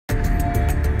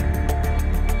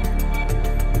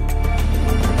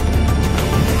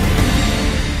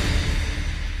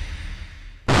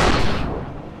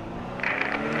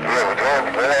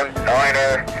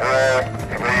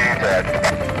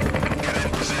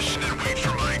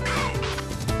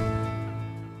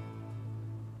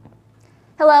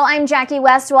Hello, I'm Jackie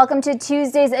West. Welcome to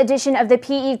Tuesday's edition of the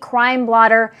PE Crime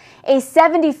Blotter. A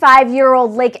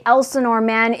 75-year-old Lake Elsinore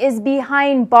man is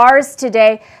behind bars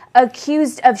today,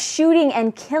 accused of shooting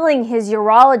and killing his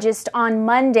urologist on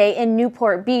Monday in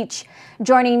Newport Beach.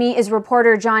 Joining me is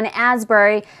reporter John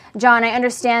Asbury. John, I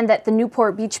understand that the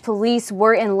Newport Beach police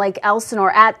were in Lake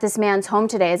Elsinore at this man's home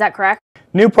today. Is that correct?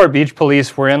 Newport Beach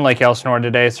police were in Lake Elsinore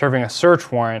today serving a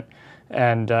search warrant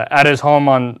and at his home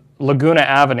on Laguna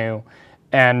Avenue.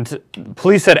 And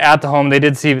police said at the home they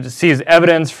did seize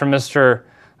evidence from Mr.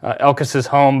 Elkis's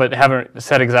home, but haven't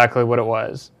said exactly what it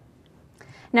was.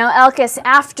 Now, Elkis,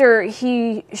 after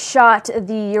he shot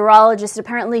the urologist,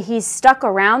 apparently he stuck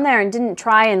around there and didn't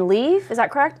try and leave. Is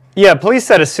that correct? Yeah, police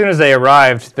said as soon as they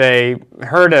arrived, they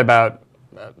heard about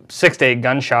 6 to 8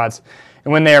 gunshots.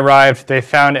 And when they arrived, they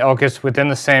found Elkis within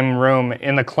the same room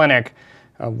in the clinic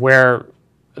where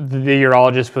the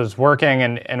urologist was working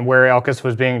and where Elkis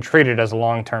was being treated as a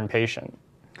long-term patient.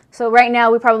 So right now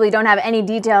we probably don't have any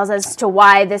details as to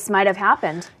why this might have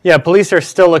happened. Yeah, police are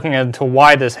still looking into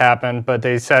why this happened, but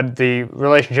they said the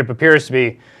relationship appears to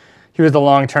be he was the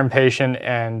long-term patient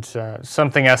and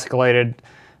something escalated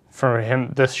for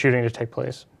this shooting to take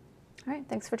place. All right,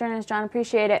 thanks for joining us, John.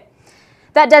 Appreciate it.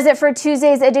 That does it for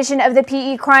Tuesday's edition of the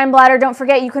PE Crime Blotter. Don't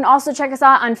forget, you can also check us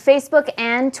out on Facebook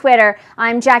and Twitter.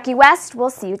 I'm Jackie West. We'll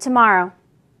see you tomorrow.